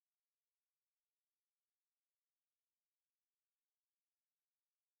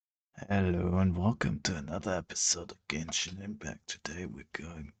Hello and welcome to another episode of Genshin Impact. Today we're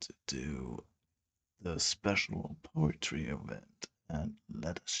going to do the special poetry event, and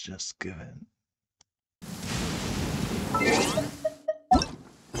let us just give in.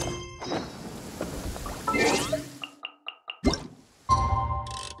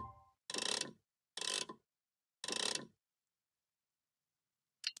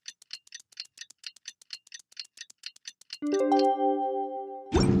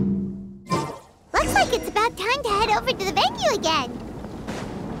 Looks like it's about time to head over to the venue again.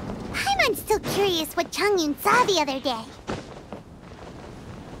 I'm still curious what Changyun saw the other day.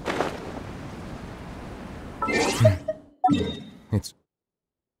 It's...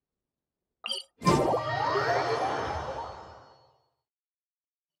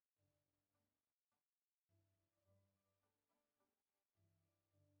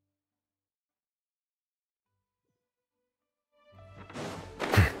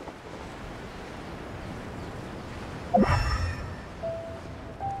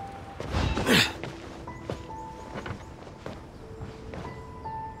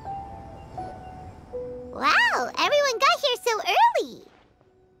 Wow, everyone got here so early.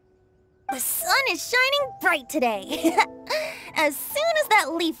 The sun is shining bright today. As soon as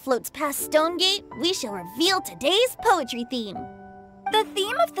that leaf floats past Stonegate, we shall reveal today's poetry theme. The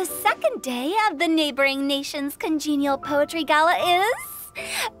theme of the second day of the neighboring nation's congenial poetry gala is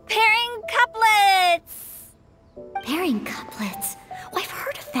pairing couplets. Pairing couplets? Oh, I've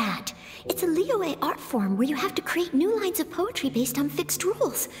heard of that. It's a Liyue art form where you have to create new lines of poetry based on fixed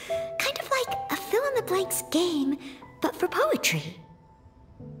rules. Kind of like a fill-in-the-blanks game, but for poetry.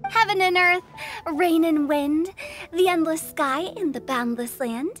 Heaven and earth, rain and wind, the endless sky and the boundless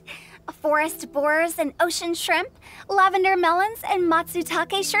land, forest boars and ocean shrimp, lavender melons and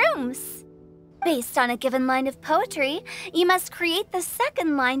matsutake shrooms. Based on a given line of poetry, you must create the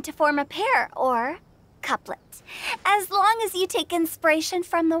second line to form a pair, or couplet. As long as you take inspiration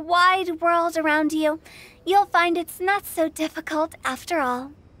from the wide world around you, you'll find it's not so difficult after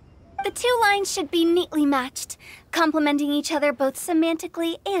all. The two lines should be neatly matched, complementing each other both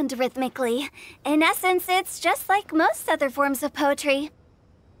semantically and rhythmically. In essence, it's just like most other forms of poetry.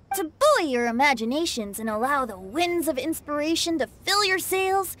 To buoy your imaginations and allow the winds of inspiration to fill your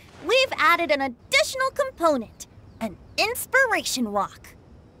sails, we've added an additional component, an inspiration walk.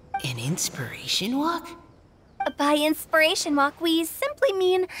 An inspiration walk? By inspiration walk, we simply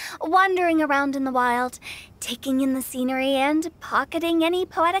mean wandering around in the wild, taking in the scenery and pocketing any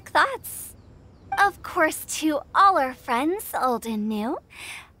poetic thoughts. Of course, to all our friends, old and new,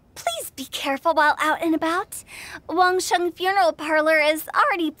 please be careful while out and about. Wangsheng Funeral Parlor is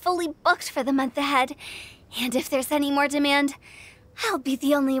already fully booked for the month ahead, and if there's any more demand, I'll be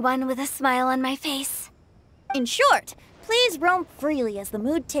the only one with a smile on my face. In short, please roam freely as the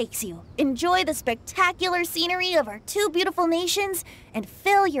mood takes you. Enjoy the spectacular scenery of our two beautiful nations, and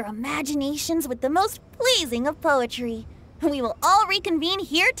fill your imaginations with the most pleasing of poetry. We will all reconvene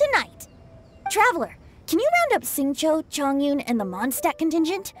here tonight. Traveler, can you round up Xingqiu, Changyun, and the Mondstadt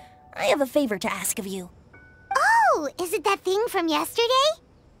contingent? I have a favor to ask of you. Oh, is it that thing from yesterday?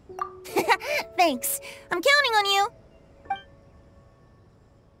 Thanks. I'm counting on you.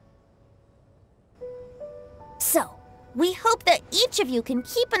 So, we hope that each of you can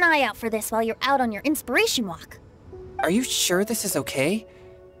keep an eye out for this while you're out on your inspiration walk. Are you sure this is okay?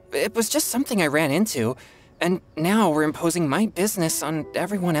 It was just something I ran into, and now we're imposing my business on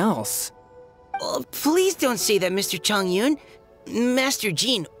everyone else. Oh, please don't say that, Mr. Changyun. Master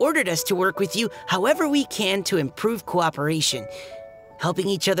Jean ordered us to work with you however we can to improve cooperation. Helping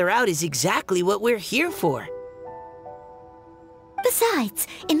each other out is exactly what we're here for. Besides,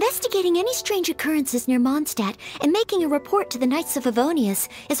 investigating any strange occurrences near Mondstadt and making a report to the Knights of Avonius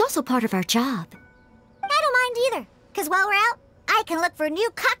is also part of our job. I don't mind either, because while we're out, I can look for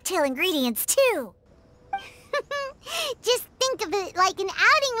new cocktail ingredients too. Just think of it like an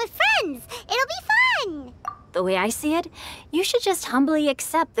outing with friends. It'll be fun. The way I see it, you should just humbly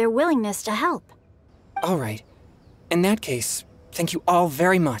accept their willingness to help. All right. In that case, thank you all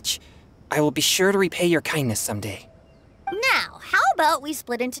very much. I will be sure to repay your kindness someday. Now, how about we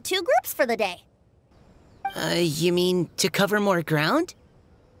split into two groups for the day? You mean to cover more ground?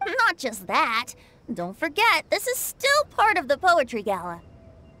 Not just that. Don't forget, this is still part of the Poetry Gala.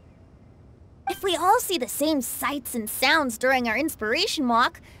 If we all see the same sights and sounds during our inspiration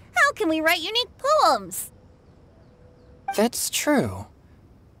walk, how can we write unique poems? That's true.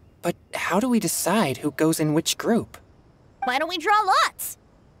 But how do we decide who goes in which group? Why don't we draw lots?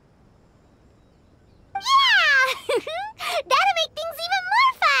 Yeah! That'll make things even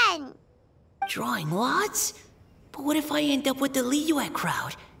more fun. Drawing lots? But what if I end up with the Liyue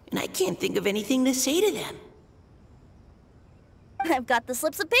crowd? and I can't think of anything to say to them. I've got the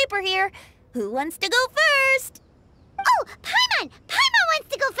slips of paper here. Who wants to go first? Oh, Paimon! Paimon wants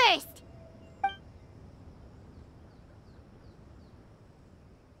to go first!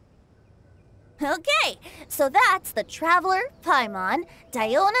 Okay, so that's the Traveler, Paimon,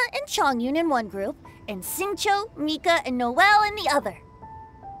 Diona, and Chongyun in one group, and Xingqiu, Mika, and Noelle in the other.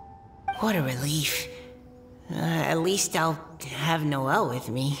 What a relief. At least I'll have Noelle with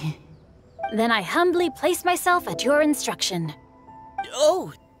me. Then I humbly place myself at your instruction.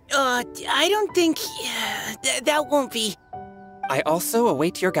 Oh, I don't think... that won't be... I also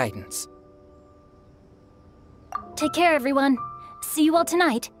await your guidance. Take care, everyone. See you all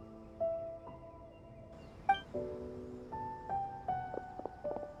tonight.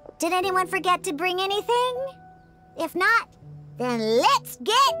 Did anyone forget to bring anything? If not, then let's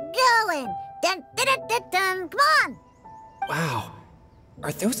get going! Dun, dun, dun, dun, dun. Come on! Wow.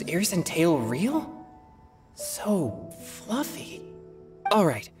 Are those ears and tail real? So fluffy. All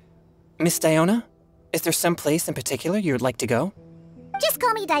right. Miss Diona, is there some place in particular you would like to go? Just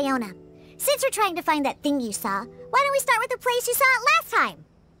call me Diona. Since we're trying to find that thing you saw, why don't we start with the place you saw it last time?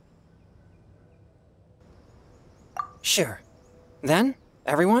 Sure. Then,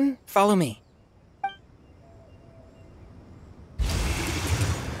 everyone, follow me.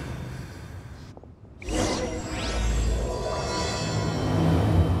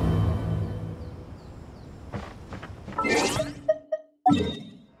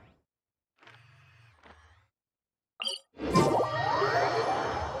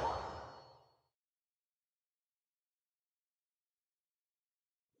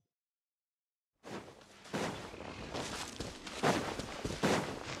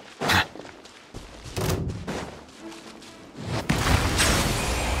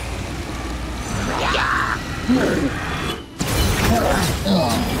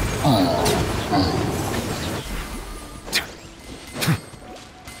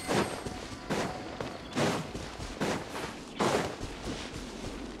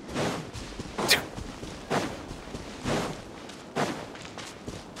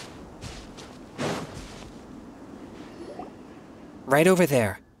 Right over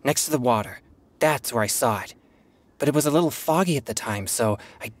there, next to the water. That's where I saw it. But it was a little foggy at the time, so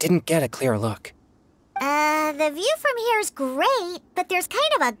I didn't get a clear look. The view from here is great, but there's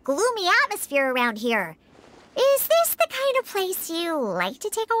kind of a gloomy atmosphere around here. Is this the kind of place you like to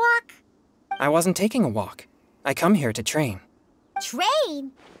take a walk? I wasn't taking a walk. I come here to train.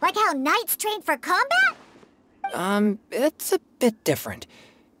 Train? Like how knights train for combat? It's a bit different.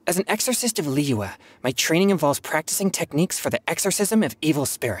 As an exorcist of Liyue, my training involves practicing techniques for the exorcism of evil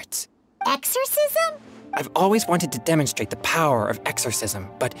spirits. Exorcism? I've always wanted to demonstrate the power of exorcism,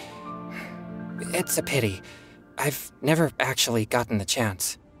 but it's a pity. I've never actually gotten the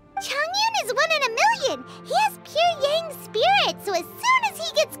chance. Chongyun is 1 in a million! He has pure yang spirit, so as soon as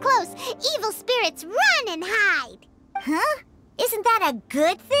he gets close, evil spirits run and hide! Huh? Isn't that a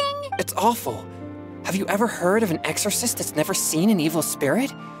good thing? It's awful. Have you ever heard of an exorcist that's never seen an evil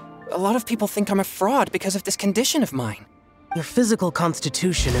spirit? A lot of people think I'm a fraud because of this condition of mine. Your physical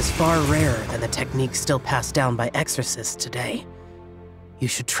constitution is far rarer than the techniques still passed down by exorcists today. You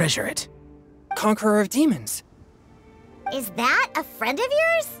should treasure it. Conqueror of demons. Is that a friend of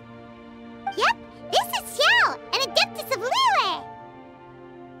yours? Yep, this is Xiao, an Adeptus of Liyue!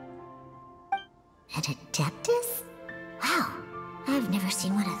 An Adeptus? Wow, I've never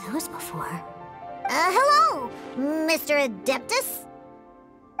seen one of those before. Hello, Mr. Adeptus?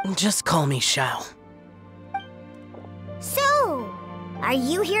 Just call me Xiao. So, are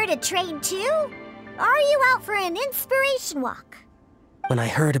you here to train too? Or are you out for an inspiration walk? When I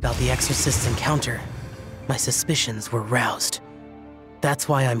heard about the exorcist's encounter, my suspicions were roused. That's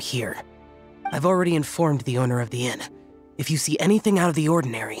why I'm here. I've already informed the owner of the inn. If you see anything out of the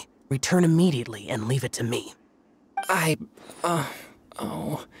ordinary, return immediately and leave it to me. I'm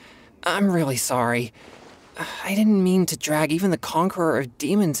really sorry. I didn't mean to drag even the Conqueror of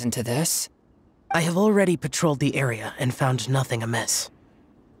Demons into this. I have already patrolled the area and found nothing amiss.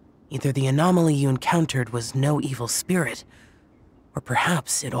 Either the anomaly you encountered was no evil spirit, or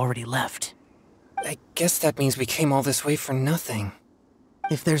perhaps it already left. I guess that means we came all this way for nothing.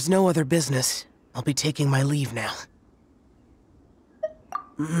 If there's no other business, I'll be taking my leave now.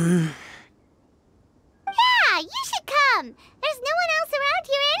 Yeah, you should come! There's no one else around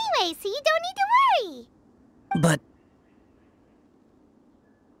here anyway, so you don't need to worry! But...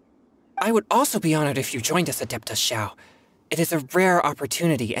 I would also be honored if you joined us, Adeptus Xiao. It is a rare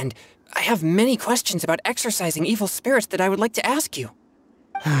opportunity, and I have many questions about exorcising evil spirits that I would like to ask you.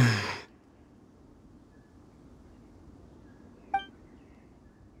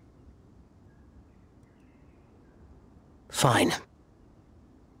 Fine.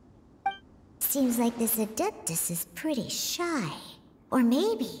 Seems like this Adeptus is pretty shy. Or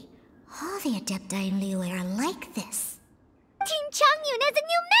maybe all the Adepti in Liyue are like this. Team Changyun has a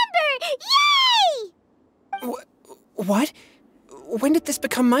new member! Yay! What? When did this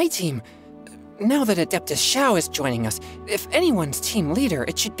become my team? Now that Adeptus Xiao is joining us, if anyone's team leader,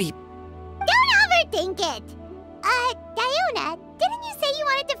 it should be... Don't overthink it! Diona, didn't you say you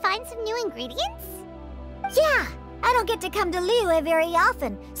wanted to find some new ingredients? Yeah, I don't get to come to Liyue very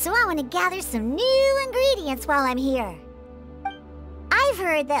often, so I want to gather some new ingredients while I'm here. I've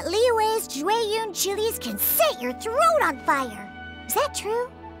heard that Liyue's Jueyun chilies can set your throat on fire. Is that true?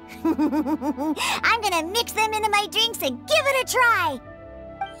 I'm gonna mix them into my drinks and give it a try!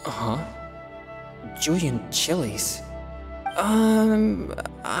 Uh-huh. Julian chilies. I'm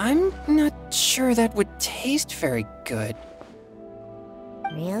not sure that would taste very good.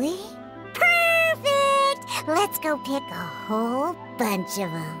 Really? Perfect! Let's go pick a whole bunch of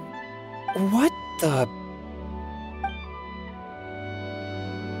them. What the...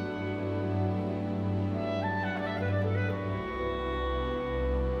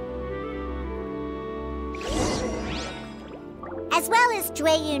 As well as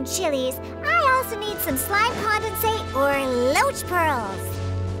Jueyun chilies, I also need some slime condensate or loach pearls.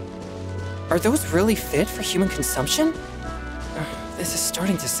 Are those really fit for human consumption? This is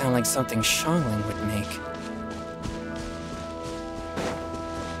starting to sound like something Xiangling would make.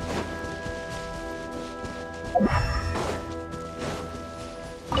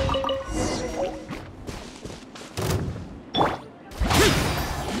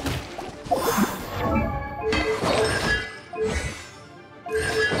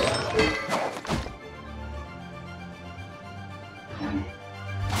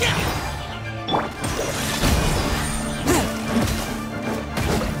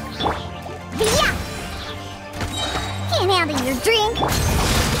 Can't handle your drink.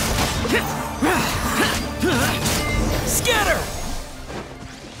 Scatter!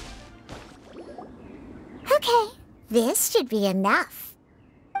 Okay, this should be enough.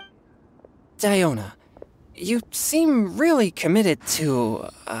 Diona, you seem really committed to,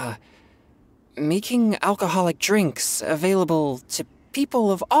 making alcoholic drinks available to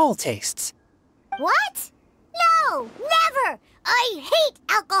people of all tastes. What? No, never! I hate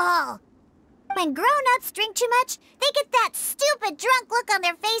alcohol! When grown-ups drink too much, they get that stupid drunk look on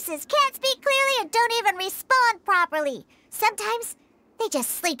their faces, can't speak clearly, and don't even respond properly. Sometimes, they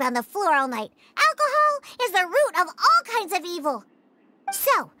just sleep on the floor all night. Alcohol is the root of all kinds of evil.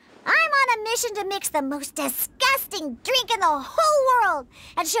 So, I'm on a mission to mix the most disgusting drink in the whole world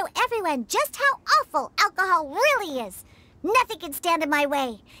and show everyone just how awful alcohol really is. Nothing can stand in my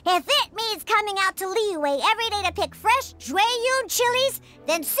way. If it means coming out to Liyue every day to pick fresh Jueyun chilies,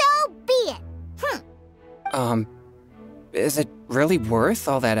 then so be it. Is it really worth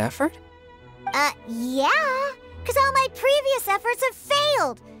all that effort? Yeah, because all my previous efforts have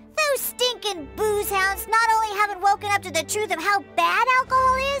failed. Those stinking booze hounds not only haven't woken up to the truth of how bad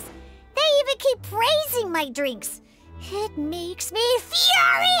alcohol is, they even keep praising my drinks. It makes me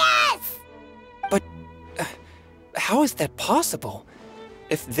furious! But, how is that possible?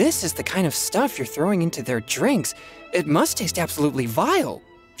 If this is the kind of stuff you're throwing into their drinks, it must taste absolutely vile,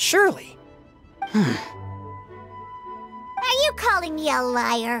 surely. Are you calling me a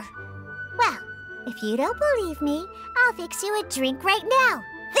liar? Well, if you don't believe me, I'll fix you a drink right now.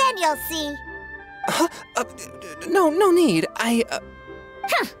 Then you'll see. No need.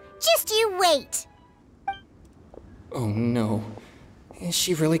 Just you wait. Oh no. Is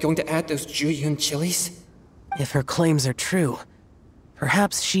she really going to add those Jueyun chilies? If her claims are true,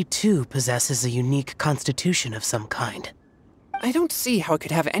 perhaps she too possesses a unique constitution of some kind. I don't see how it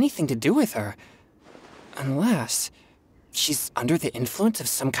could have anything to do with her. Unless she's under the influence of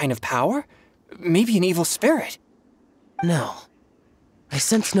some kind of power? Maybe an evil spirit. No. I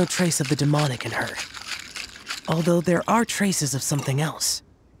sense no trace of the demonic in her. Although there are traces of something else.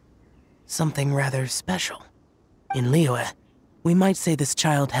 Something rather special. In Liyue, we might say this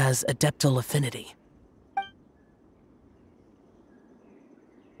child has adeptal affinity.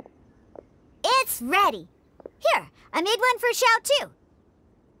 It's ready. Here, I made one for Xiao too.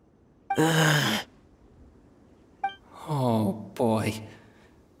 Oh boy.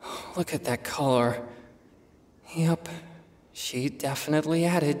 Look at that color. Yep, she definitely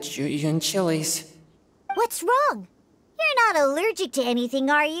added Jueyun chilies. What's wrong? You're not allergic to anything,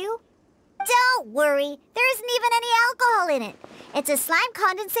 are you? Don't worry, there isn't even any alcohol in it. It's a slime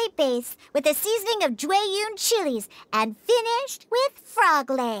condensate base with a seasoning of Jueyun chilies and finished with frog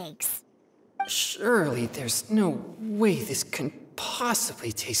legs. Surely there's no way this can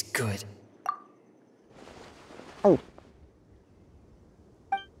possibly taste good.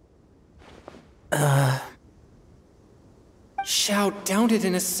 Xiao downed it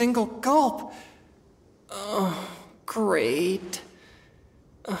in a single gulp. Oh, great.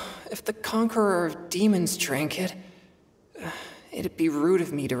 If the Conqueror of Demons drank it, it'd be rude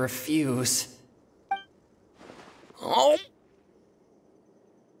of me to refuse. Oh!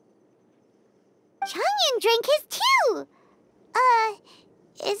 Changyan drank his too!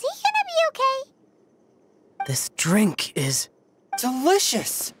 Is he gonna be okay? This drink is...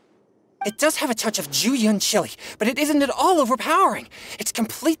 Delicious! It does have a touch of Juyun chili, but it isn't at all overpowering. It's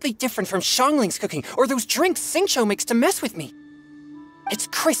completely different from Xiangling's cooking or those drinks Xingqiu makes to mess with me. It's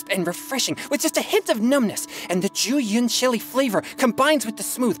crisp and refreshing, with just a hint of numbness, and the Juyun chili flavor combines with the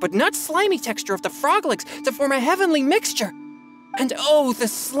smooth but not slimy texture of the froglics to form a heavenly mixture. And oh, the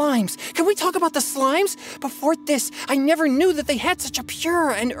slimes! Can we talk about the slimes? Before this, I never knew that they had such a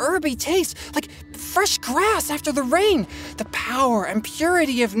pure and herby taste, like fresh grass after the rain. The power and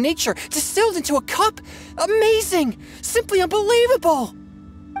purity of nature distilled into a cup. Amazing! Simply unbelievable!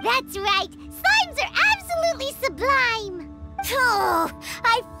 That's right! Slimes are absolutely sublime! Oh,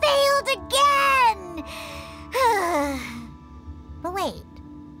 I failed again! But wait,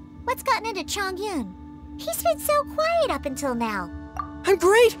 what's gotten into Chongyun? He's been so quiet up until now. I'm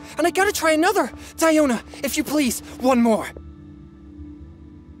great, and I gotta try another. Diona, if you please, one more.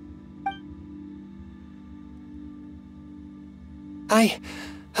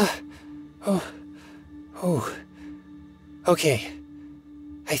 Okay.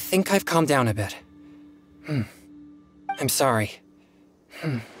 I think I've calmed down a bit. I'm sorry.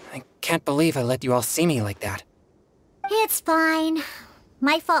 I can't believe I let you all see me like that. It's fine.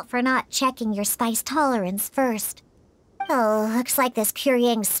 My fault for not checking your spice tolerance first. Oh, looks like this pure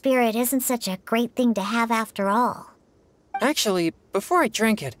yang spirit isn't such a great thing to have after all. Actually, before I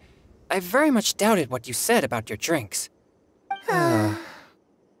drank it, I very much doubted what you said about your drinks. Who'd have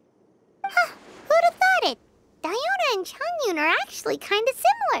thought it? Diona and Chongyun are actually kind of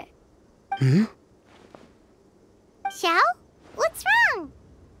similar. Xiao? What's wrong?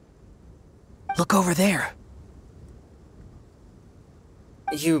 Look over there.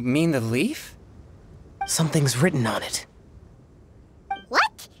 You mean the leaf? Something's written on it.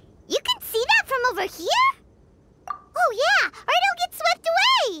 What? You can see that from over here? Oh yeah, or it'll get swept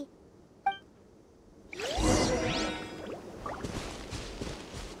away!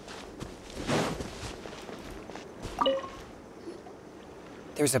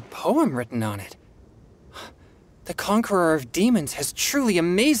 There's a poem written on it. The Conqueror of Demons has truly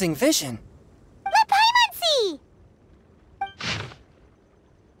amazing vision. Let Paimon see!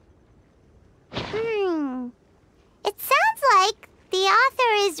 It sounds like the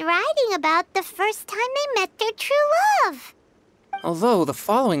author is writing about the first time they met their true love. Although the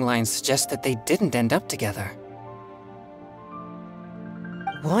following lines suggest that they didn't end up together.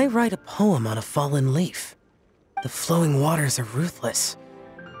 Why write a poem on a fallen leaf? The flowing waters are ruthless.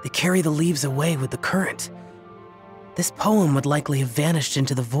 They carry the leaves away with the current. This poem would likely have vanished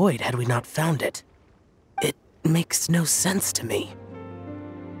into the void had we not found it. It makes no sense to me.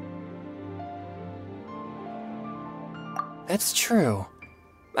 That's true.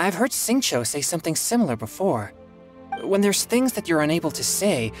 I've heard Xingqiu say something similar before. When there's things that you're unable to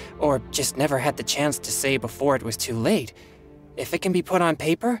say, or just never had the chance to say before it was too late, if it can be put on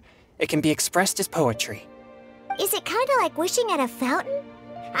paper, it can be expressed as poetry. Is it kind of like wishing at a fountain?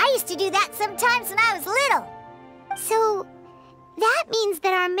 I used to do that sometimes when I was little. So, that means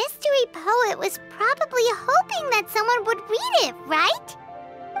that our mystery poet was probably hoping that someone would read it, right?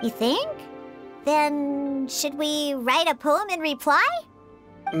 You think? Then, should we write a poem in reply?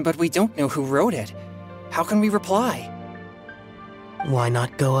 But we don't know who wrote it. How can we reply? Why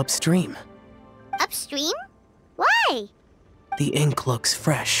not go upstream? Upstream? Why? The ink looks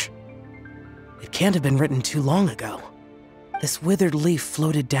fresh. It can't have been written too long ago. This withered leaf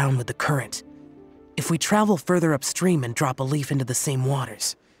floated down with the current. If we travel further upstream and drop a leaf into the same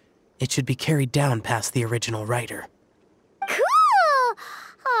waters, it should be carried down past the original writer. Cool!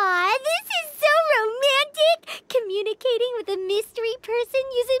 Aw, this is so romantic! Communicating with a mystery person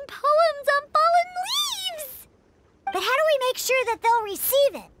using poems on fallen leaves! But how do we make sure that they'll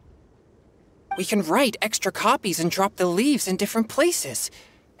receive it? We can write extra copies and drop the leaves in different places.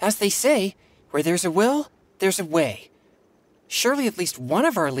 As they say, where there's a will, there's a way. Surely at least one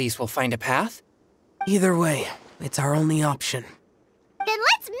of our leaves will find a path. Either way, it's our only option. Then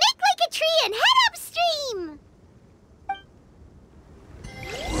let's make like a tree and head upstream!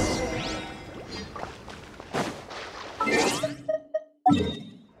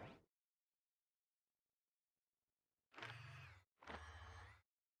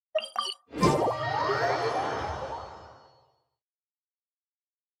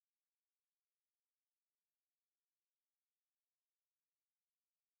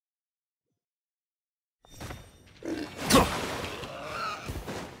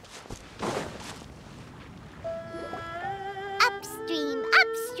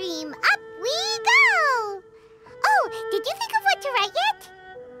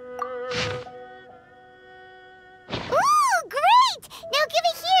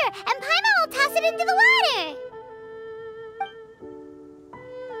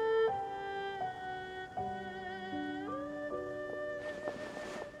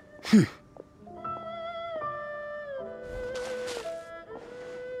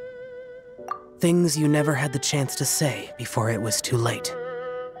 Things you never had the chance to say before it was too late.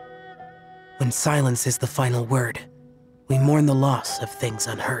 When silence is the final word, we mourn the loss of things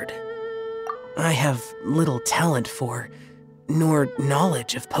unheard. I have little talent for, nor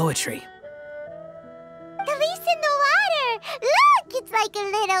knowledge of poetry. The leaf's in the water! Look, it's like a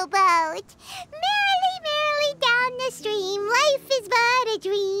little boat. Merrily, merrily down the stream, life is but a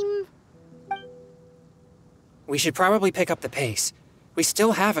dream. We should probably pick up the pace. We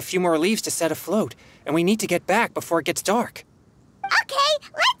still have a few more leaves to set afloat, and we need to get back before it gets dark. Okay,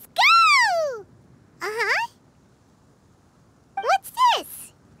 let's go! Uh-huh. What's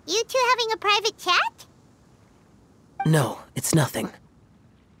this? You two having a private chat? No, it's nothing.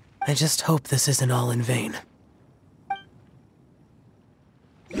 I just hope this isn't all in vain.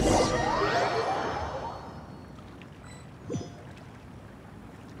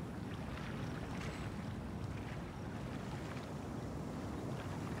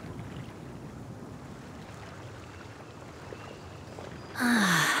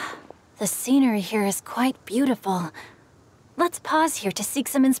 The scenery here is quite beautiful. Let's pause here to seek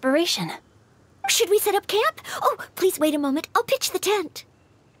some inspiration. Should we set up camp? Oh, please wait a moment. I'll pitch the tent.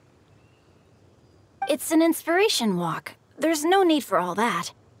 It's an inspiration walk. There's no need for all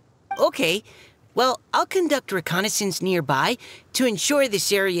that. Okay. Well, I'll conduct reconnaissance nearby to ensure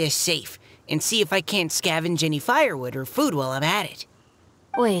this area is safe and see if I can't scavenge any firewood or food while I'm at it.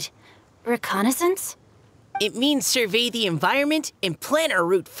 Wait, reconnaissance? It means survey the environment and plan our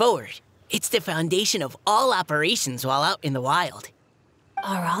route forward. It's the foundation of all operations while out in the wild.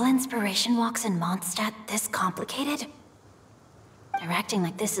 Are all inspiration walks in Mondstadt this complicated? They're acting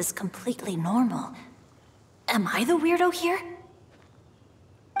like this is completely normal. Am I the weirdo here?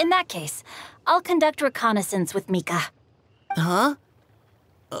 In that case, I'll conduct reconnaissance with Mika. Huh?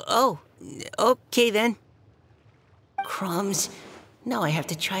 Oh, okay then. Crumbs. Now I have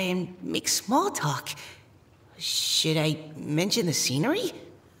to try and make small talk. Should I mention the scenery?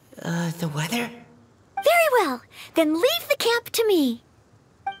 The weather? Very well. Then leave the camp to me.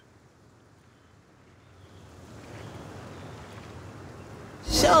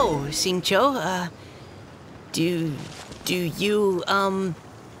 So, Xingqiu, do you,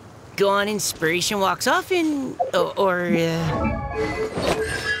 go on inspiration walks often, or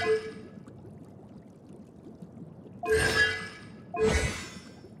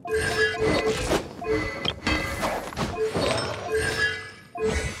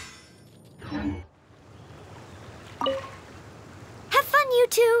Have fun, you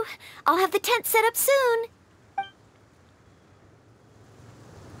two. I'll have the tent set up soon.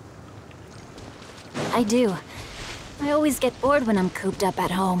 I do. I always get bored when I'm cooped up at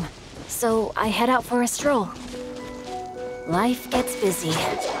home, so I head out for a stroll. Life gets busy.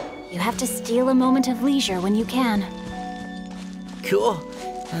 You have to steal a moment of leisure when you can. Cool.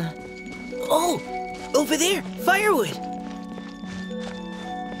 Oh, over there, firewood.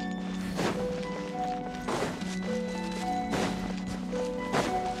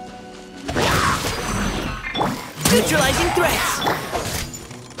 Neutralizing threats.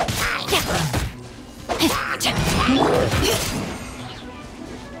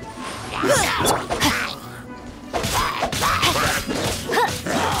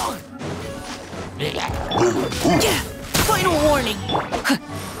 Final warning.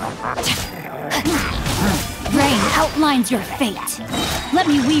 Rain outlines your fate. Let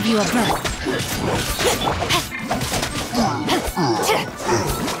me weave you a berth.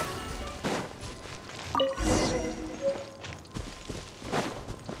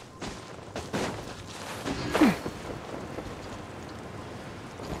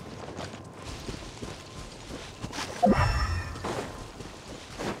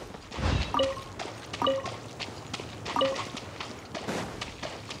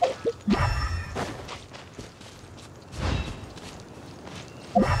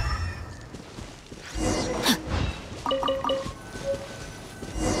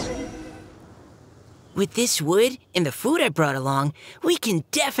 With this wood and the food I brought along, we can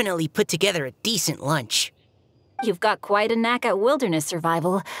definitely put together a decent lunch. You've got quite a knack at wilderness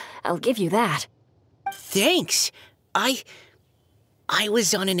survival. I'll give you that. Thanks. I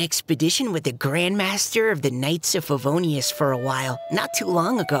was on an expedition with the Grandmaster of the Knights of Favonius for a while, not too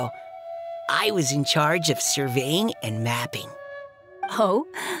long ago. I was in charge of surveying and mapping. Oh?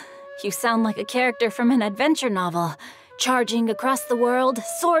 You sound like a character from an adventure novel, charging across the world,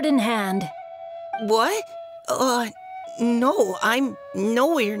 sword in hand. What? No, I'm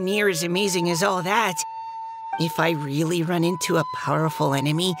nowhere near as amazing as all that. If I really run into a powerful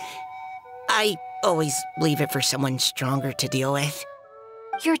enemy, I always leave it for someone stronger to deal with.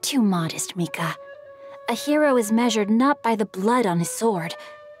 You're too modest, Mika. A hero is measured not by the blood on his sword,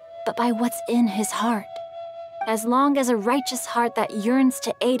 but by what's in his heart. As long as a righteous heart that yearns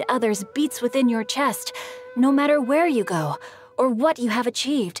to aid others beats within your chest, no matter where you go or what you have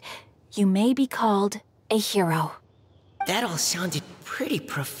achieved, you may be called a hero. That all sounded pretty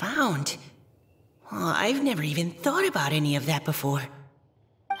profound. Oh, I've never even thought about any of that before.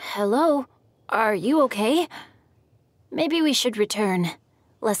 Hello? Are you okay? Maybe we should return,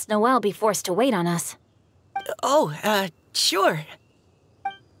 lest Noelle be forced to wait on us. Oh, sure.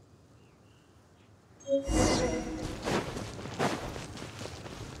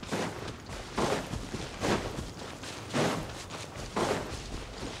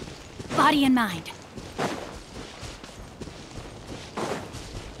 Body and mind.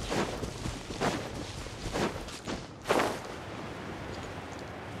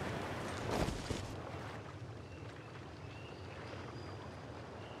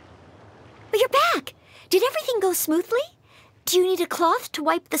 You're back! Did everything go smoothly? Do you need a cloth to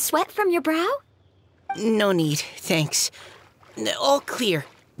wipe the sweat from your brow? No need, thanks. All clear.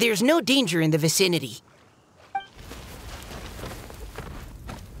 There's no danger in the vicinity.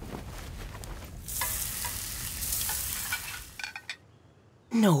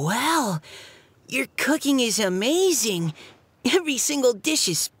 Noelle, your cooking is amazing. Every single dish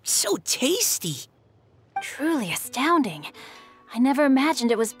is so tasty. Truly astounding. I never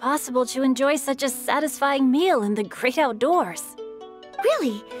imagined it was possible to enjoy such a satisfying meal in the great outdoors.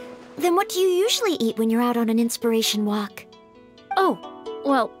 Really? Then what do you usually eat when you're out on an inspiration walk? Oh,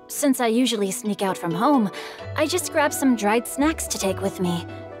 well, since I usually sneak out from home, I just grab some dried snacks to take with me.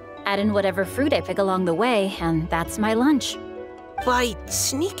 Add in whatever fruit I pick along the way, and that's my lunch. By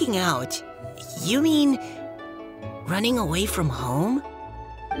sneaking out, you mean running away from home?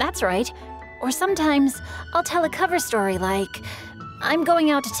 That's right. Or sometimes I'll tell a cover story like, I'm going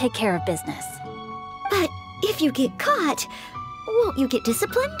out to take care of business. But if you get caught, won't you get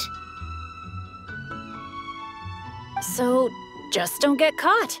disciplined? So just don't get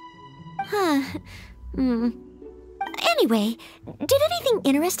caught. Huh. Anyway, did anything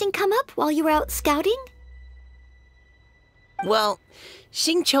interesting come up while you were out scouting? Well,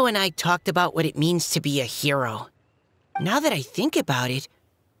 Xingqiu and I talked about what it means to be a hero. Now that I think about it,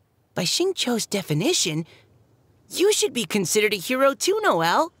 by Xingqiu's definition, you should be considered a hero too,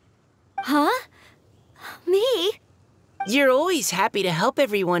 Noelle. Huh? Me? You're always happy to help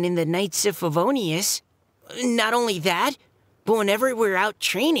everyone in the Knights of Favonius. Not only that, but whenever we're out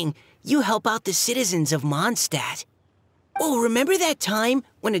training, you help out the citizens of Mondstadt. Oh, remember that time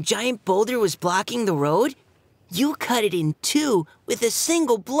when a giant boulder was blocking the road? You cut it in two with a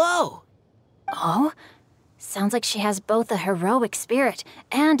single blow. Oh? Sounds like she has both a heroic spirit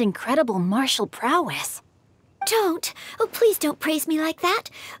and incredible martial prowess. Don't. Oh, please don't praise me like that.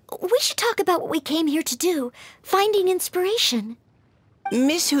 We should talk about what we came here to do, finding inspiration.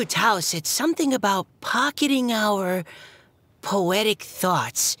 Miss Hu Tao said something about pocketing our poetic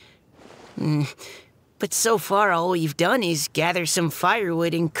thoughts. But so far, all we've done is gather some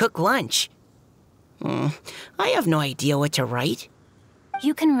firewood and cook lunch. I have no idea what to write.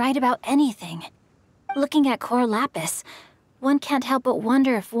 You can write about anything. Looking at Cor Lapis, one can't help but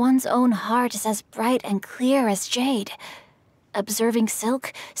wonder if one's own heart is as bright and clear as jade. Observing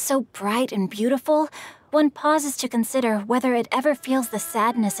silk, so bright and beautiful, one pauses to consider whether it ever feels the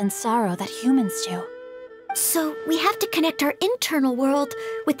sadness and sorrow that humans do. So we have to connect our internal world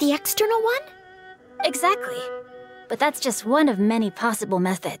with the external one? Exactly. But that's just one of many possible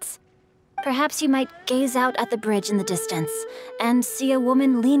methods. Perhaps you might gaze out at the bridge in the distance and see a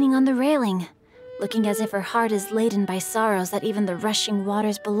woman leaning on the railing, looking as if her heart is laden by sorrows that even the rushing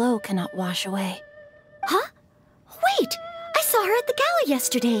waters below cannot wash away. Huh? Wait! I saw her at the gala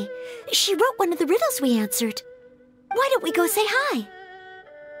yesterday. She wrote one of the riddles we answered. Why don't we go say hi?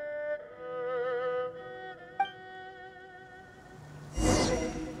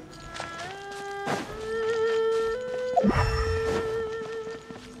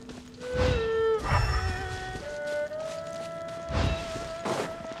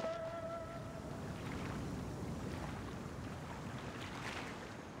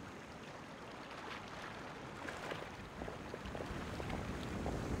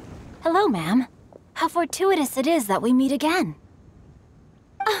 Hello, ma'am. How fortuitous it is that we meet again.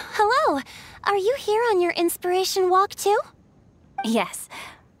 Hello. Are you here on your inspiration walk too? Yes.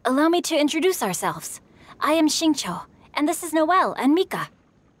 Allow me to introduce ourselves. I am Xingqiu, and this is Noelle and Mika.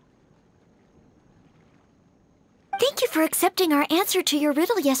 Thank you for accepting our answer to your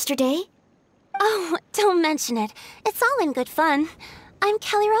riddle yesterday. Oh, don't mention it. It's all in good fun. I'm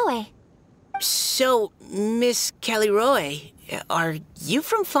Caliroe. So, Miss Caliroe, Are you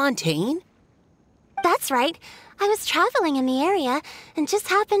from Fontaine? That's right. I was traveling in the area and just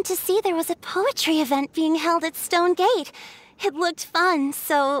happened to see there was a poetry event being held at Stone Gate. It looked fun,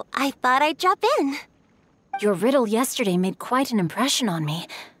 so I thought I'd drop in. Your riddle yesterday made quite an impression on me.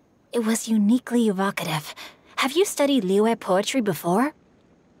 It was uniquely evocative. Have you studied Liyue poetry before?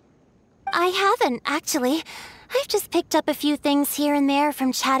 I haven't, actually. I've just picked up a few things here and there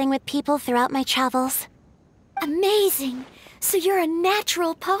from chatting with people throughout my travels. Amazing! So you're a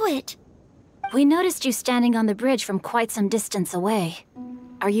natural poet. We noticed you standing on the bridge from quite some distance away.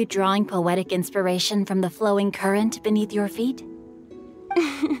 Are you drawing poetic inspiration from the flowing current beneath your feet?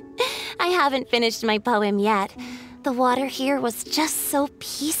 I haven't finished my poem yet. The water here was just so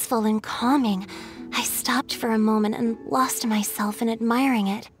peaceful and calming. I stopped for a moment and lost myself in admiring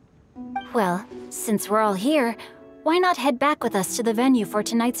it. Well, since we're all here, why not head back with us to the venue for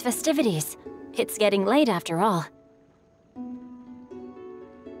tonight's festivities? It's getting late after all.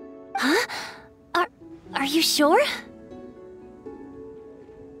 Huh? Are you sure?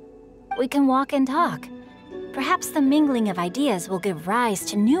 We can walk and talk. Perhaps the mingling of ideas will give rise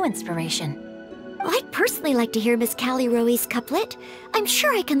to new inspiration. I'd personally like to hear Miss Callie Rowe's couplet. I'm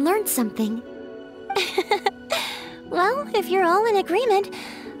sure I can learn something. Well, if you're all in agreement,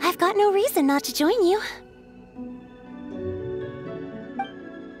 I've got no reason not to join you.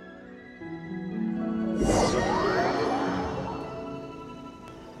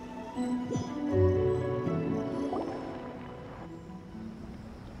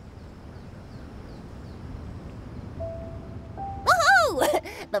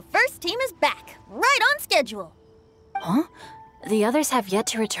 The first team is back, right on schedule. Huh? The others have yet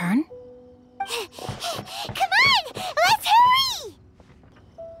to return? Come on! Let's hurry!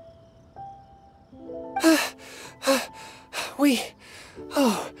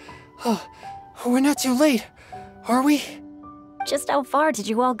 We're not too late, are we? Just how far did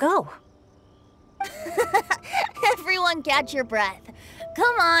you all go? Everyone catch your breath.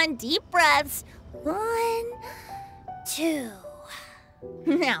 Come on, deep breaths. 1, 2.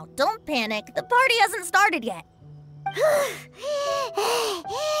 Now, don't panic. The party hasn't started yet. We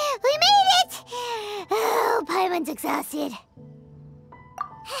made it! Oh, Paimon's exhausted.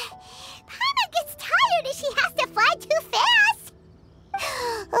 Paimon gets tired if she has to fly too fast.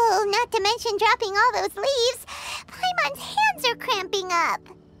 Oh, not to mention dropping all those leaves. Paimon's hands are cramping up.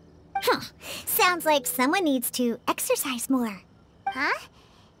 Sounds like someone needs to exercise more. Huh?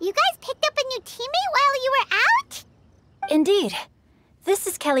 You guys picked up a new teammate while you were out? Indeed. This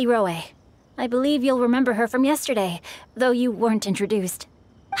is Callie Rowe. I believe you'll remember her from yesterday, though you weren't introduced.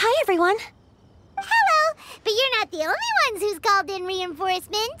 Hi, everyone. Hello, but you're not the only ones who's called in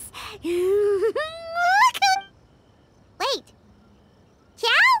reinforcements. Wait.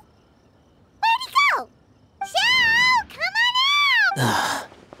 Xiao? Where'd he go? Xiao, come on out!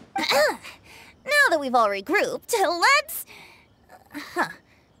 Now that we've all regrouped, let's...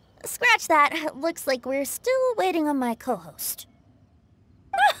 Scratch that. Looks like we're still waiting on my co-host.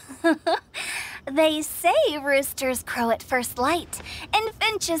 They say roosters crow at first light, and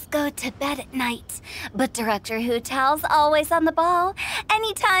finches go to bed at night. But Director Hu Tao's always on the ball.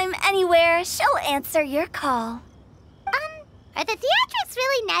 Anytime, anywhere, she'll answer your call. Are the theatrics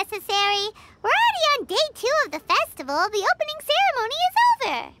really necessary? We're already on day 2 of the festival. The opening ceremony is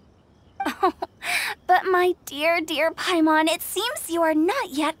over. But my dear, dear Paimon, it seems you are not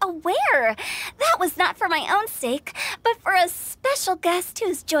yet aware. That was not for my own sake, but for a special guest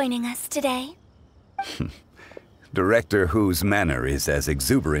who's joining us today. Director Hu's manner is as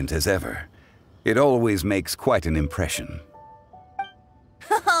exuberant as ever. It always makes quite an impression.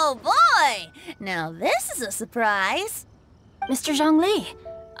 Oh boy! Now this is a surprise. Mr. Zhongli,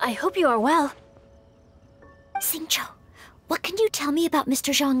 I hope you are well. Xingqiu, what can you tell me about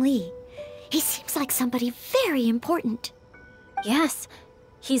Mr. Zhongli? He seems like somebody very important. Yes,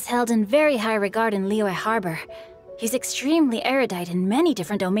 he's held in very high regard in Liyue Harbor. He's extremely erudite in many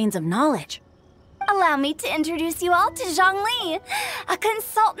different domains of knowledge. Allow me to introduce you all to Zhang Li, a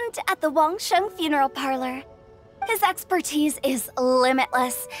consultant at the Wangsheng Funeral Parlor. His expertise is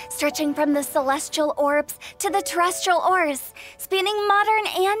limitless, stretching from the celestial orbs to the terrestrial ores, spanning modern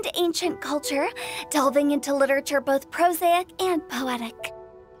and ancient culture, delving into literature both prosaic and poetic.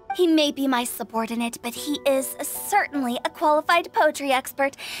 He may be my subordinate, but he is certainly a qualified poetry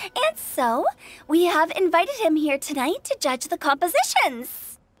expert, and so we have invited him here tonight to judge the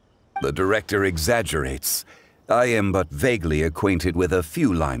compositions. The director exaggerates. I am but vaguely acquainted with a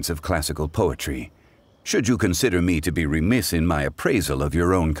few lines of classical poetry. Should you consider me to be remiss in my appraisal of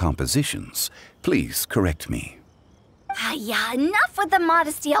your own compositions, please correct me. Yeah, enough with the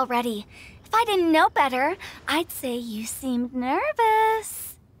modesty already. If I didn't know better, I'd say you seemed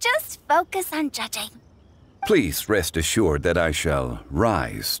nervous. Just focus on judging. Please rest assured that I shall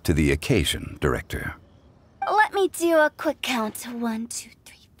rise to the occasion, Director. Let me do a quick count. 1, 2,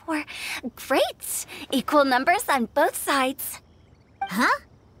 3, 4. Great! Equal numbers on both sides. Huh?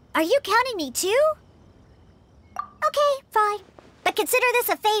 Are you counting me too? Okay, fine. But consider this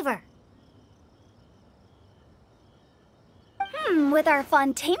a favor. With our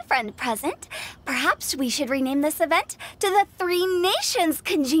Fontaine friend present, perhaps we should rename this event to the Three Nations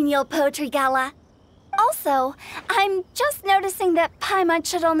Congenial Poetry Gala. Also, I'm just noticing that Paimon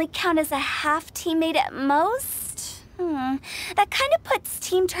should only count as a half teammate at most. That kind of puts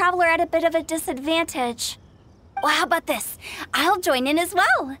Team Traveler at a bit of a disadvantage. Well, how about this? I'll join in as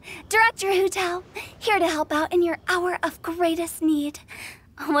well. Director Hu Tao, here to help out in your hour of greatest need.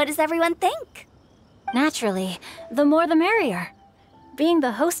 What does everyone think? Naturally, the more the merrier. Being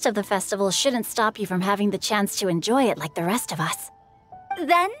the host of the festival shouldn't stop you from having the chance to enjoy it like the rest of us.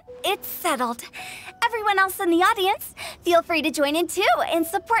 Then it's settled. Everyone else in the audience, feel free to join in too and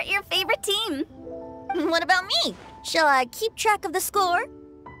support your favorite team. What about me? Shall I keep track of the score?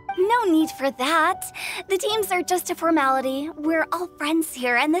 No need for that. The teams are just a formality. We're all friends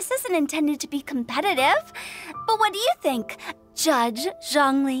here, and this isn't intended to be competitive. But what do you think, Judge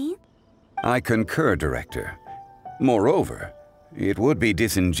Zhongli? I concur, Director. Moreover, it would be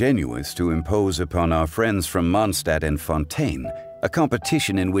disingenuous to impose upon our friends from Mondstadt and Fontaine a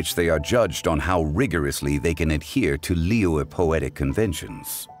competition in which they are judged on how rigorously they can adhere to Liyue poetic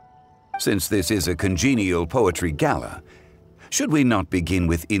conventions. Since this is a congenial poetry gala, should we not begin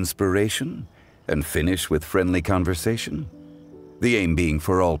with inspiration and finish with friendly conversation? The aim being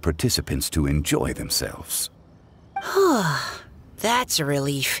for all participants to enjoy themselves. That's a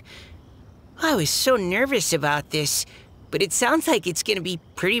relief. I was so nervous about this, but it sounds like it's gonna be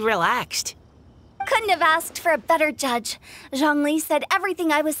pretty relaxed. Couldn't have asked for a better judge. Zhongli said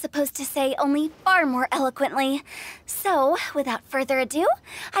everything I was supposed to say, only far more eloquently. So, without further ado,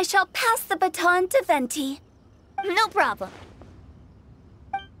 I shall pass the baton to Venti. No problem.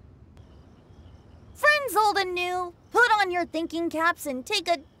 Friends old and new, put on your thinking caps and take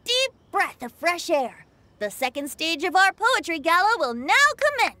a deep breath of fresh air. The second stage of our poetry gala will now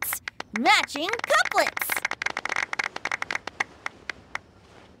commence. Matching couplets.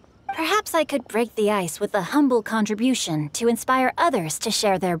 Perhaps I could break the ice with a humble contribution to inspire others to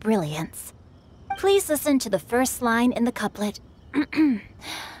share their brilliance. Please listen to the first line in the couplet.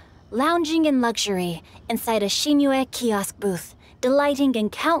 Lounging in luxury inside a Shinue kiosk booth, delighting in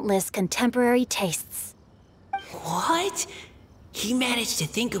countless contemporary tastes. What? He managed to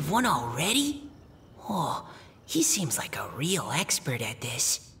think of one already? Oh, he seems like a real expert at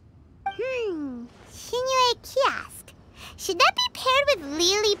this. Shinue Kiosk. Should that be paired with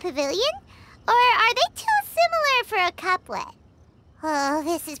Lily Pavilion? Or are they too similar for a couplet? Oh,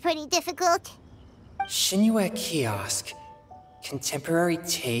 this is pretty difficult. Shinue Kiosk. Contemporary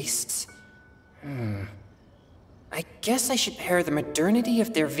tastes? I guess I should pair the modernity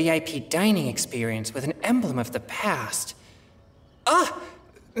of their VIP dining experience with an emblem of the past. Ah!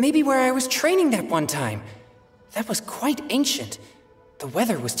 Maybe where I was training that one time. That was quite ancient. The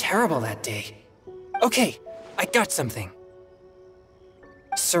weather was terrible that day. Okay, I got something.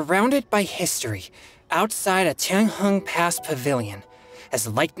 Surrounded by history, outside a Tianheng Pass pavilion, as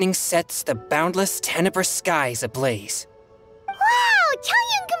lightning sets the boundless tenebrous skies ablaze. Wow!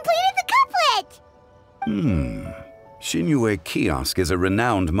 Changyun completed the couplet! Shinue Kiosk is a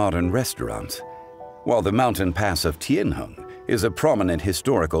renowned modern restaurant, while the mountain pass of Tianheng is a prominent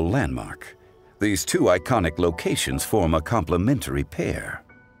historical landmark. These two iconic locations form a complementary pair.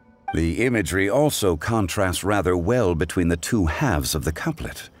 The imagery also contrasts rather well between the two halves of the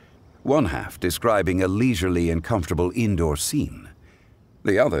couplet, one half describing a leisurely and comfortable indoor scene,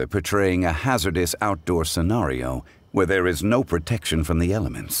 the other portraying a hazardous outdoor scenario where there is no protection from the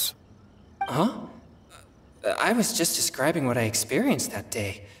elements. Huh? I was just describing what I experienced that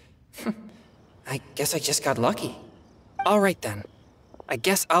day. I guess I just got lucky. All right then. I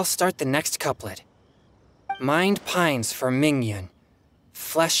guess I'll start the next couplet. Mind pines for Mingyun,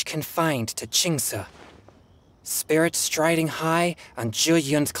 flesh confined to Qingse, spirit striding high on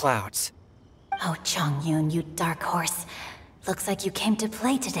Zheyun's clouds. Oh, Changyun, you dark horse. Looks like you came to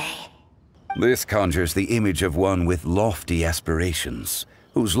play today. This conjures the image of one with lofty aspirations,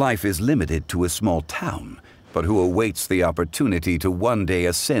 whose life is limited to a small town, but who awaits the opportunity to one day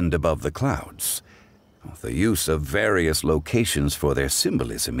ascend above the clouds. The use of various locations for their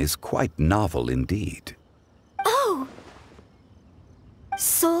symbolism is quite novel indeed. Oh!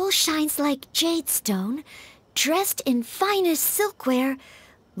 Soul shines like jade stone, dressed in finest silkware,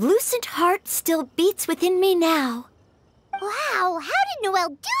 Lucent heart still beats within me now. Wow, how did Noelle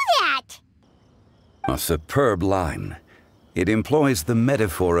do that? A superb line. It employs the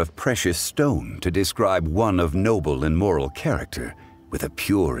metaphor of precious stone to describe one of noble and moral character, with a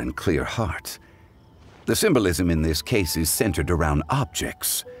pure and clear heart. The symbolism in this case is centered around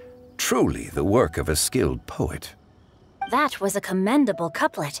objects, truly the work of a skilled poet. That was a commendable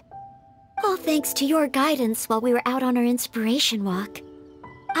couplet. All thanks to your guidance while we were out on our inspiration walk.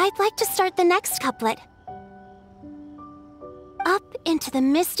 I'd like to start the next couplet. Up into the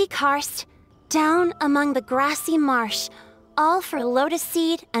misty karst, down among the grassy marsh, all for lotus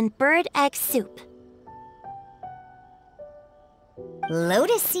seed and bird egg soup.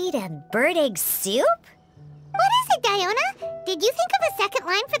 Lotus seed and bird egg soup? What is it, Diona? Did you think of a second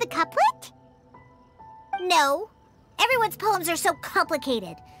line for the couplet? No. Everyone's poems are so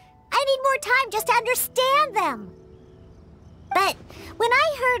complicated. I need more time just to understand them. But when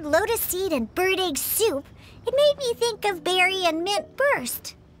I heard lotus seed and bird egg soup, it made me think of berry and mint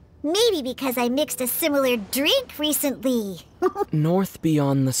burst. Maybe because I mixed a similar drink recently. North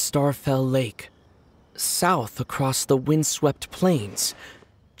beyond the Starfell Lake. South across the windswept plains.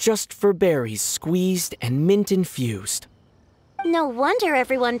 Just for berries squeezed and mint infused. No wonder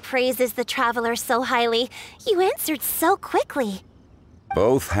everyone praises the traveler so highly. You answered so quickly.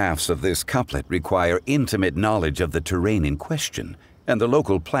 Both halves of this couplet require intimate knowledge of the terrain in question and the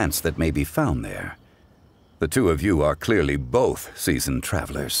local plants that may be found there. The two of you are clearly both seasoned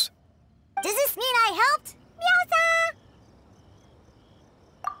travelers. Does this mean I helped? Meowsa!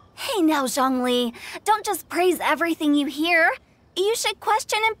 Hey now, Zhongli. Don't just praise everything you hear. You should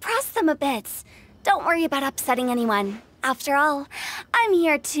question and press them a bit. Don't worry about upsetting anyone. After all, I'm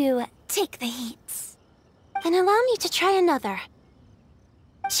here to take the heat. Then allow me to try another.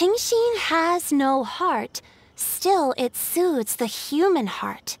 Qingxin has no heart. Still, it soothes the human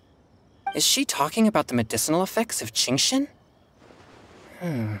heart. Is she talking about the medicinal effects of Qingxin?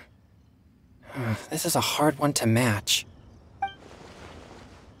 This is a hard one to match.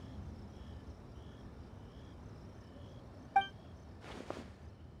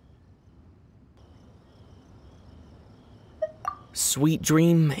 Sweet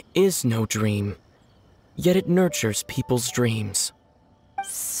dream is no dream, yet it nurtures people's dreams.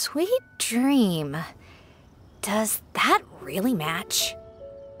 Sweet dream. Does that really match?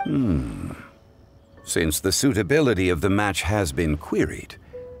 Since the suitability of the match has been queried,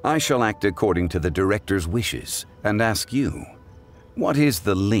 I shall act according to the director's wishes and ask you, what is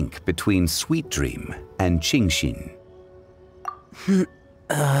the link between Sweet Dream and Qingxin? Oh,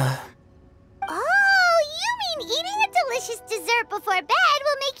 you mean eating a delicious dessert before bed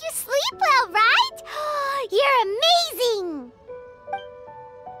will make you sleep well, right? You're amazing!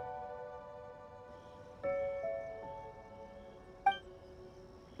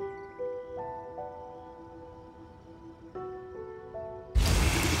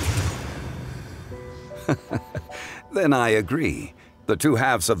 Then I agree. The two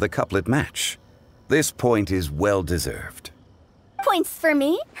halves of the couplet match. This point is well deserved. Points for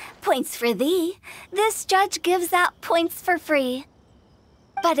me, points for thee. This judge gives out points for free.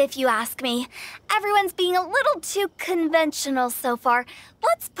 But if you ask me, everyone's being a little too conventional so far.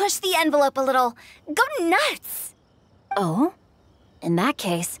 Let's push the envelope a little. Go nuts! Oh? In that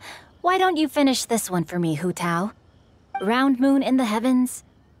case, why don't you finish this one for me, Hu Tao? Round moon in the heavens,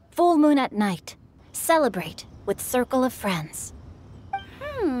 full moon at night. Celebrate with circle of friends.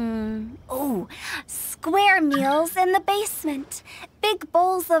 Oh, square meals in the basement. Big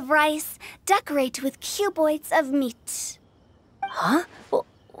bowls of rice, decorate with cuboids of meat. Huh?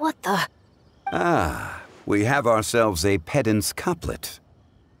 What the? Ah, we have ourselves a pedant's couplet.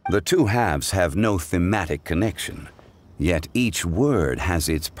 The two halves have no thematic connection, yet each word has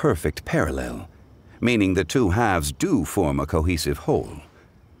its perfect parallel, meaning the two halves do form a cohesive whole.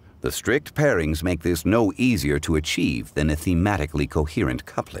 The strict pairings make this no easier to achieve than a thematically coherent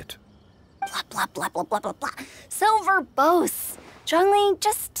couplet. Blah, blah, blah, blah, blah, blah, blah. So verbose. Zhongli,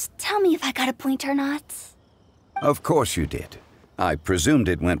 just tell me if I got a point or not. Of course you did. I presumed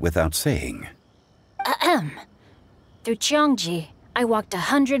it went without saying. Through Cheongji, I walked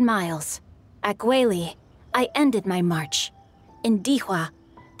 100 miles. At Guili, I ended my march. In Dihua,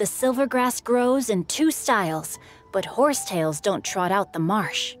 the silver grass grows in 2 styles, but horsetails don't trot out the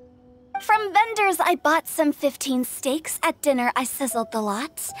marsh. From vendors, I bought some 15 steaks. At dinner, I sizzled the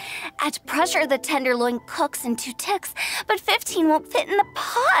lot. At pressure, the tenderloin cooks in 2 ticks, but 15 won't fit in the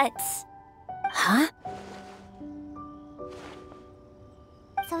pot. Huh?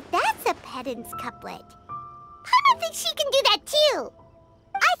 So that's a pedant's couplet. I think she can do that too.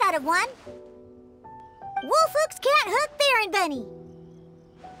 I thought of one. Wolf hooks can't hook Baron Bunny.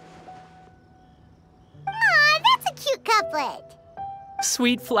 cute couplet.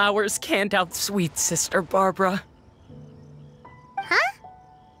 Sweet flowers can't outsweet Sister Barbara. Huh?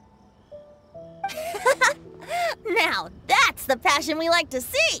 Now, that's the passion we like to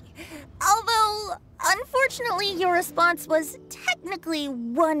see. Although, unfortunately, your response was technically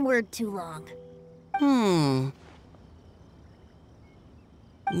one word too long.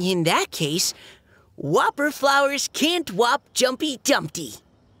 In that case, Whopper flowers can't whop Jumpy Dumpty.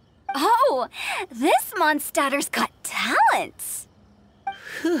 Oh, this monster's got talents.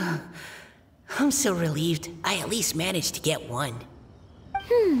 I'm so relieved I at least managed to get one.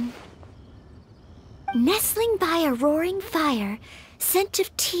 Nestling by a roaring fire, scent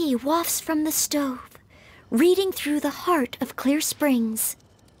of tea wafts from the stove, reading through the heart of Clear Springs.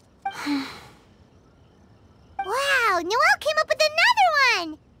 Wow, Noelle came up with another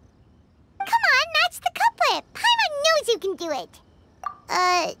one! Come on, match the couplet. Paimon knows you can do it.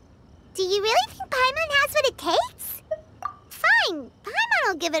 Do you really think Paimon has what it takes? Fine, Paimon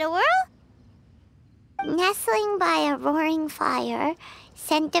will give it a whirl. Nestling by a roaring fire,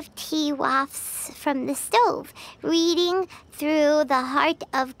 scent of tea wafts from the stove, reading through the heart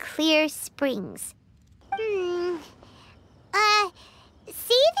of Clear Springs.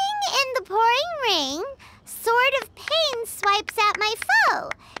 Seething in the pouring rain, sword of pain swipes at my foe,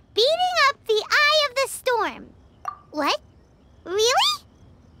 beating up the eye of the storm. What? Really?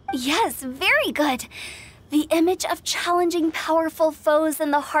 Yes, very good. The image of challenging powerful foes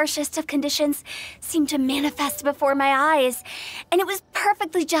in the harshest of conditions seemed to manifest before my eyes, and it was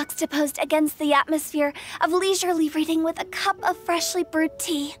perfectly juxtaposed against the atmosphere of leisurely reading with a cup of freshly brewed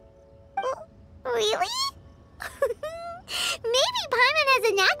tea. Really? Maybe Paimon has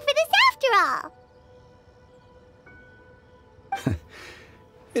a knack for this after all.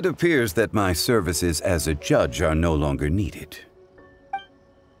 It appears that my services as a judge are no longer needed.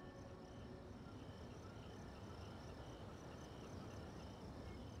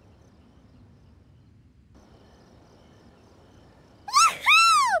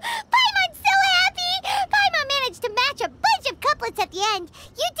 Paimon's so happy! Paimon managed to match a bunch of couplets at the end.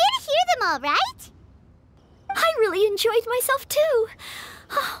 You did hear them all, right? I really enjoyed myself too.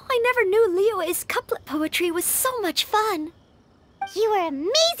 Oh, I never knew Liyue's couplet poetry was so much fun. You were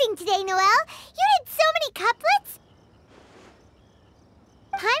amazing today, Noelle. You did so many couplets.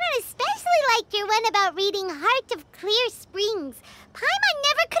 Paimon especially liked your one about reading Heart of Clear Springs. Paimon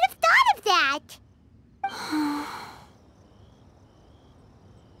never could have thought of that.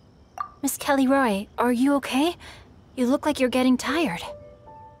 Miss Kelly Roy, are you okay? You look like you're getting tired.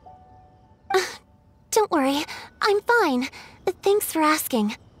 Don't worry, I'm fine. Thanks for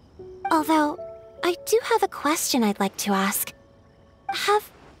asking. Although, I do have a question I'd like to ask.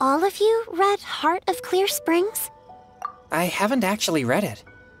 Have all of you read Heart of Clear Springs? I haven't actually read it.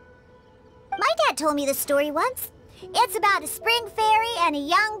 My dad told me the story once. It's about a spring fairy and a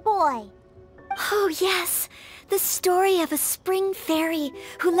young boy. Oh, yes. The story of a spring fairy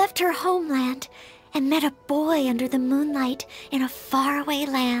who left her homeland and met a boy under the moonlight in a faraway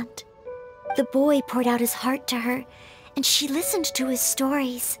land. The boy poured out his heart to her, and she listened to his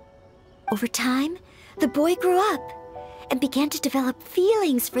stories. Over time, the boy grew up and began to develop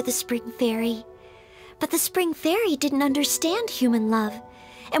feelings for the spring fairy. But the spring fairy didn't understand human love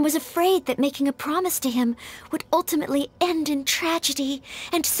and was afraid that making a promise to him would ultimately end in tragedy.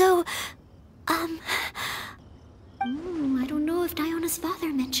 And so, I don't know if Diona's father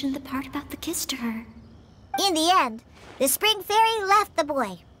mentioned the part about the kiss to her. In the end, the spring fairy left the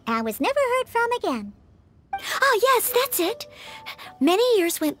boy and was never heard from again. Ah, yes, that's it. Many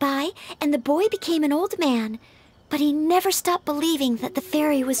years went by, and the boy became an old man, but he never stopped believing that the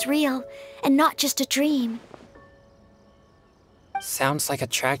fairy was real and not just a dream. Sounds like a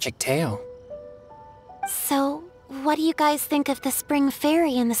tragic tale. So, what do you guys think of the spring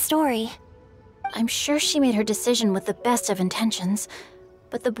fairy in the story? I'm sure she made her decision with the best of intentions,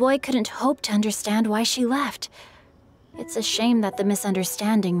 but the boy couldn't hope to understand why she left. It's a shame that the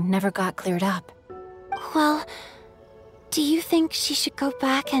misunderstanding never got cleared up. Well, do you think she should go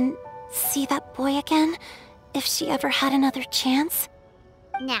back and see that boy again, if she ever had another chance?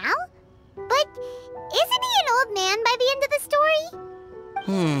 Now? But isn't he an old man by the end of the story?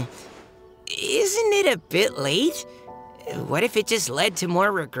 Isn't it a bit late? What if it just led to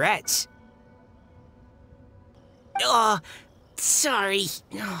more regrets? Oh, sorry.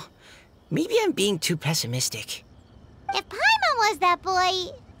 Oh, maybe I'm being too pessimistic. If Paimon was that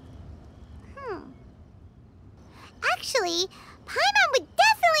boy... Actually, Paimon would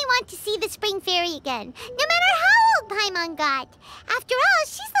definitely want to see the spring fairy again, no matter how old Paimon got. After all,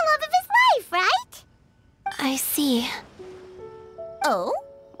 she's the love of his life, right? I see. Oh?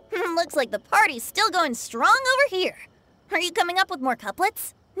 Looks like the party's still going strong over here. Are you coming up with more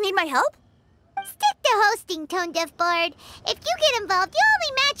couplets? Need my help? Stick to hosting, Tone Deaf Bard. If you get involved, you'll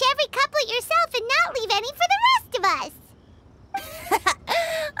only match every couplet yourself and not leave any for the rest of us.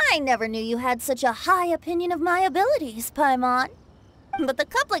 I never knew you had such a high opinion of my abilities, Paimon. But the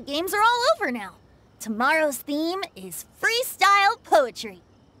couplet games are all over now. Tomorrow's theme is freestyle poetry.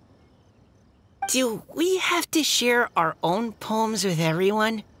 Do we have to share our own poems with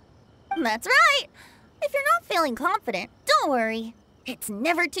everyone? That's right. If you're not feeling confident, don't worry. It's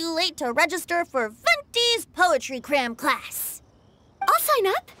never too late to register for Venti's Poetry Cram class. I'll sign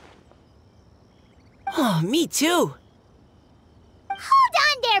up. Oh, me too. Hold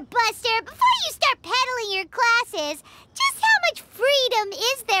on there, Buster. Before you start peddling your classes, just how much freedom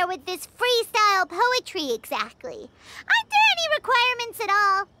is there with this freestyle poetry exactly? Aren't there any requirements at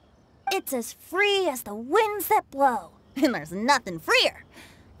all? It's as free as the winds that blow, and there's nothing freer.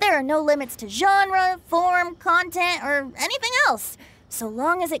 There are no limits to genre, form, content, or anything else. So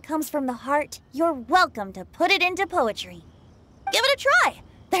long as it comes from the heart, you're welcome to put it into poetry. Give it a try.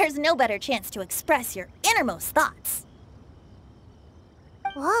 There's no better chance to express your innermost thoughts.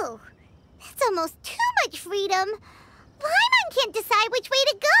 Whoa, that's almost too much freedom. Paimon can't decide which way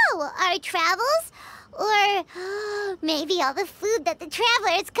to go. Our travels, or maybe all the food that the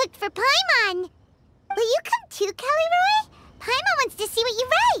travelers cooked for Paimon. Will you come too, Kelly Roy? Paimon wants to see what you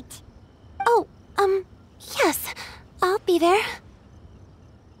write. Oh, yes. I'll be there.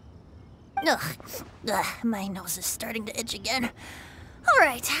 Ugh, my nose is starting to itch again. All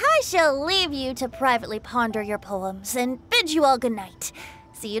right, I shall leave you to privately ponder your poems and bid you all good night.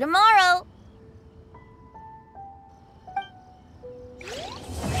 See you tomorrow.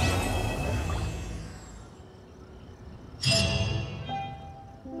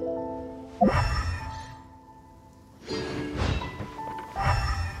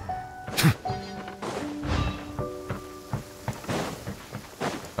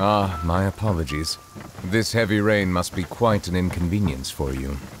 Ah, my apologies. This heavy rain must be quite an inconvenience for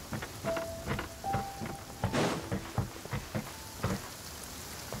you.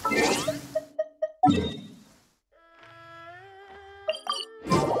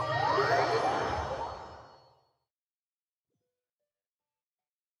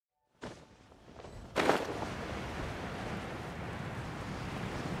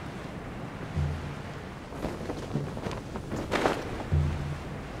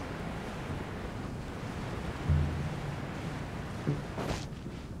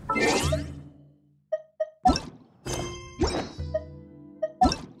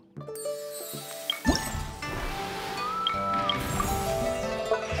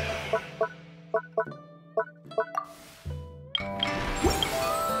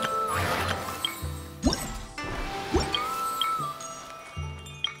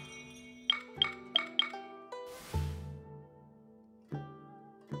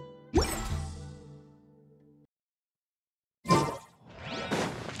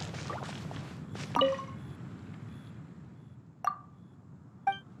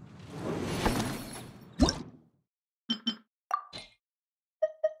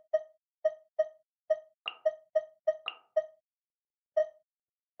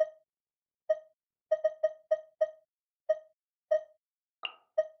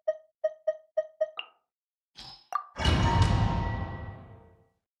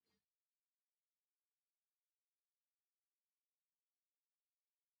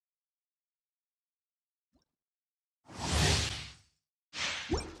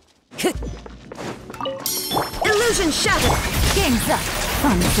 Illusion shattered! Game's up!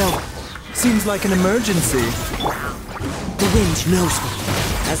 Fun's over. Seems like an emergency. The wind knows me.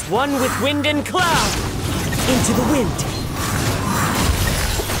 As one with wind and cloud! Into the wind.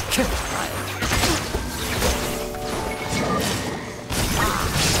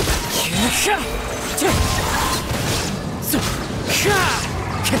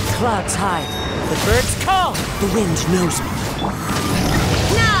 Clouds high. The birds call. The wind knows me.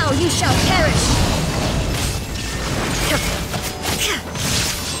 Now you shall perish!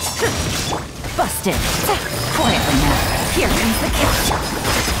 Busted. Quietly now. Here comes the catch.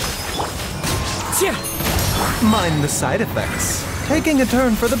 Mind the side effects. Taking a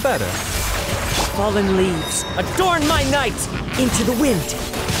turn for the better. Fallen leaves, adorn my night! Into the wind.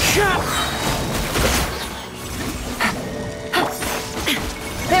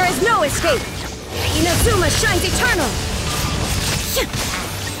 There is no escape! Inazuma shines eternal!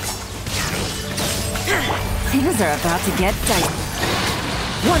 Things are about to get dicey.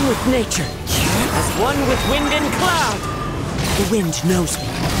 One with nature. As one with wind and cloud! The wind knows me.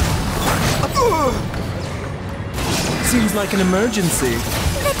 Seems like an emergency.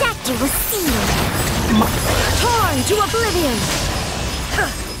 The doctor was sealed. Torn to oblivion!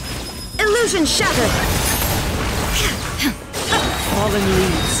 Illusion shattered! Fallen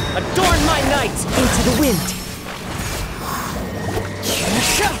leaves, adorn my night! Into the wind!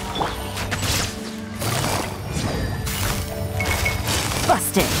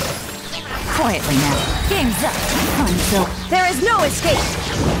 Busted. Quietly now. Game's up. Until there is no escape.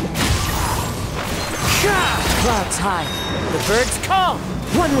 Clouds high, the birds call.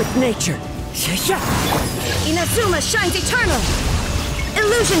 One with nature! Inazuma shines eternal!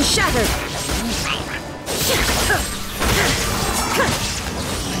 Illusion shattered!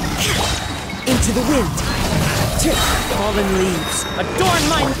 Into the wind! Fallen leaves, adorn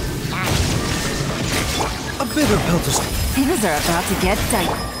my... A bitter pill to swallow. Things are about to get tight.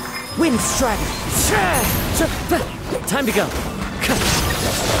 Wind strider. Time to go.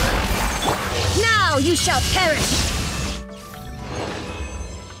 Now you shall perish!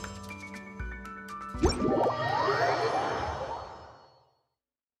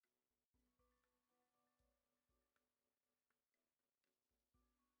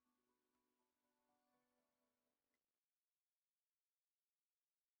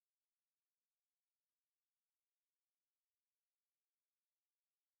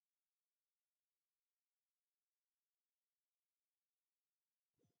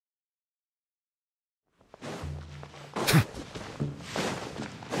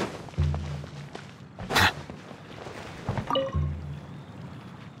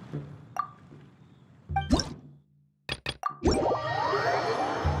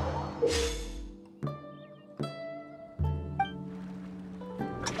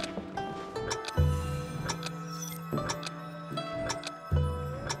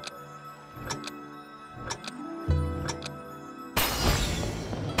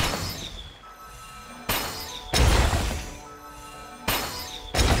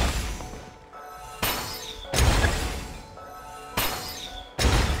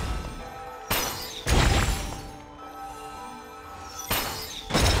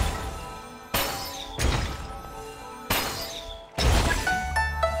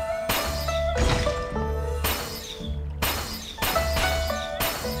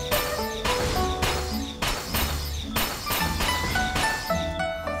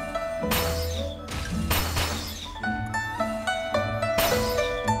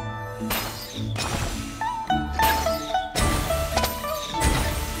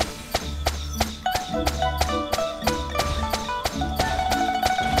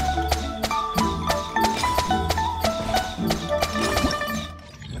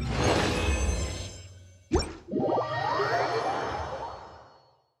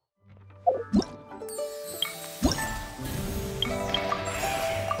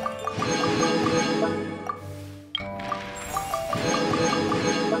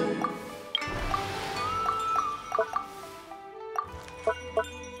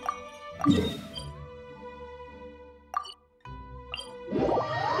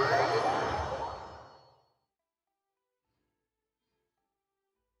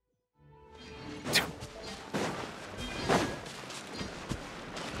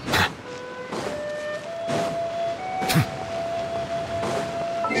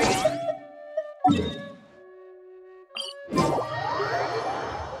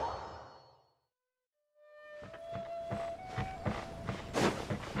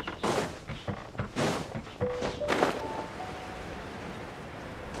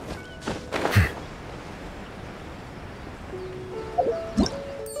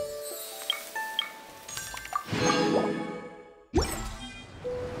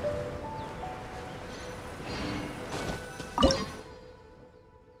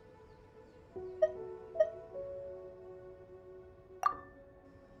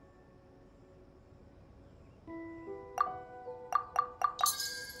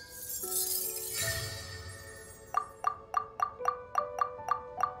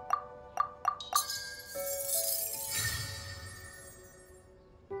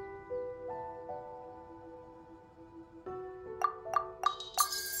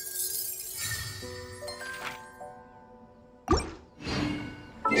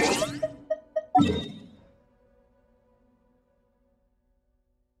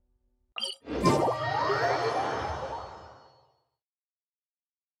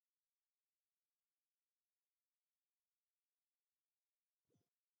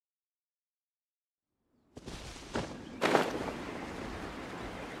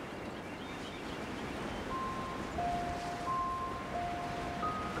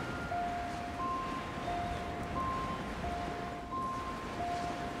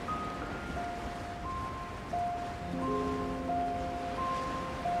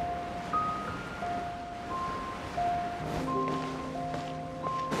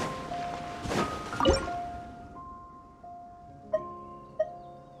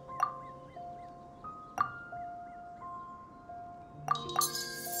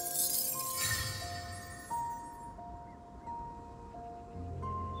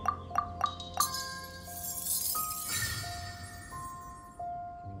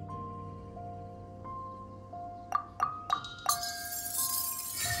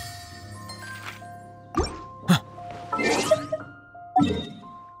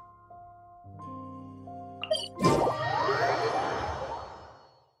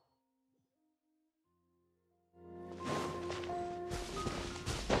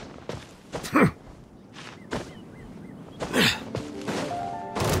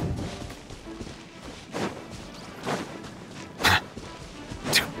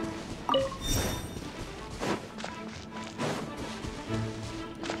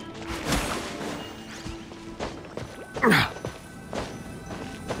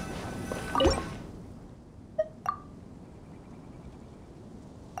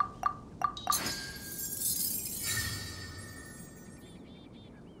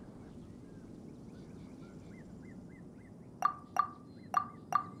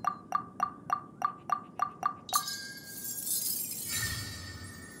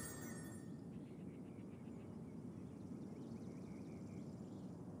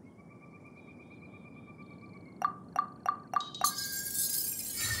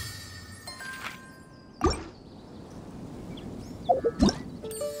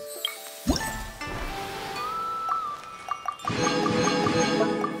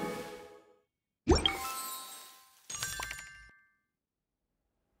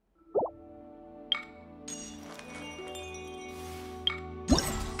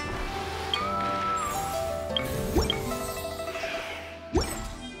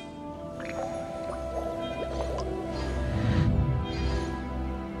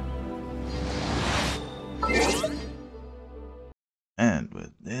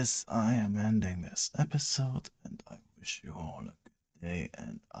 with this, I am ending this episode, and I wish you all a good day,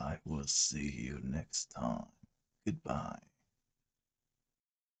 and I will see you next time. Goodbye.